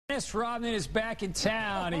Dennis Rodman is back in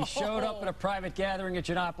town. He showed up at a private gathering at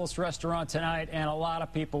Giannopolis Restaurant tonight, and a lot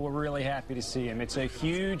of people were really happy to see him. It's a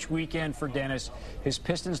huge weekend for Dennis. His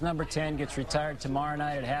Pistons number 10 gets retired tomorrow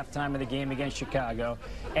night at halftime of the game against Chicago,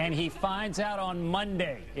 and he finds out on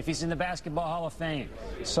Monday if he's in the Basketball Hall of Fame.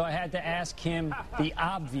 So I had to ask him the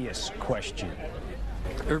obvious question.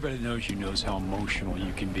 Everybody knows how emotional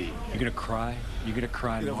you can be. You're gonna cry. You're gonna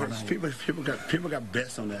cry tomorrow night. People got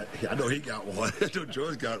bets on that. I know he got one. I know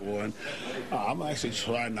George got one. I'm actually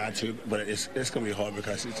trying not to, but it's gonna be hard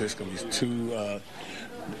because it's just gonna be too.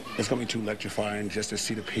 It's going to be too electrifying just to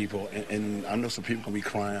see the people, and I know some people going to be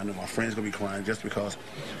crying. I know my friends going to be crying just because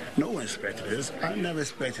no one expected this. I never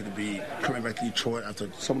expected to be coming back to Detroit after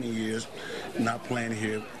so many years, not playing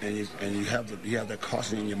here, and you have that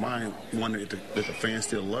caution in your mind, wondering if the fans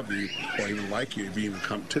still love you or even like you if you even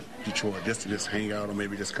come to Detroit just to hang out or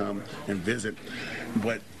maybe just come and visit.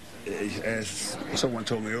 But as someone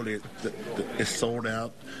told me earlier, it's sold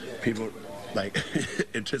out. People like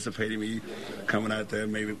anticipating me coming out there,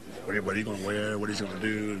 maybe what he's going to wear, what he's going to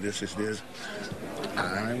do, this.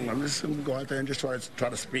 I'm just going to go out there and just try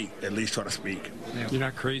to speak, at least try to speak. Yeah. You're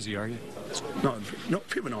not crazy, are you? No,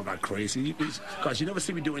 people know I'm not crazy. Because you never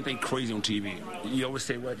see me do anything crazy on TV. You always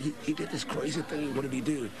say, well, he did this crazy thing. What did he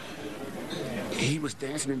do? He was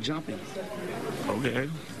dancing and jumping. Okay,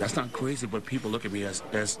 that's not crazy, but people look at me as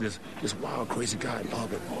this wild, crazy guy. I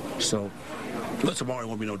love it. So, tomorrow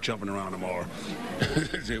won't be no jumping around tomorrow.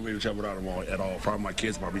 There won't be jumping around tomorrow at all. Probably my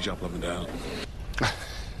kids probably jumping up and down.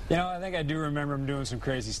 You know, I think I do remember him doing some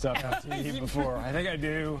crazy stuff on TV before. I think I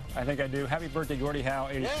do. Happy birthday, Gordie Howe,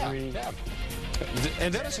 83. Yeah.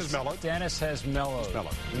 And Dennis has mellowed. Dennis has mellowed.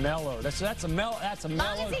 Mellowed. That's a mellow. As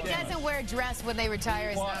long as he doesn't wear a dress when they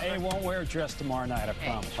retire. Well, he won't wear a dress tomorrow night, I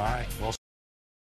promise. All right. Well,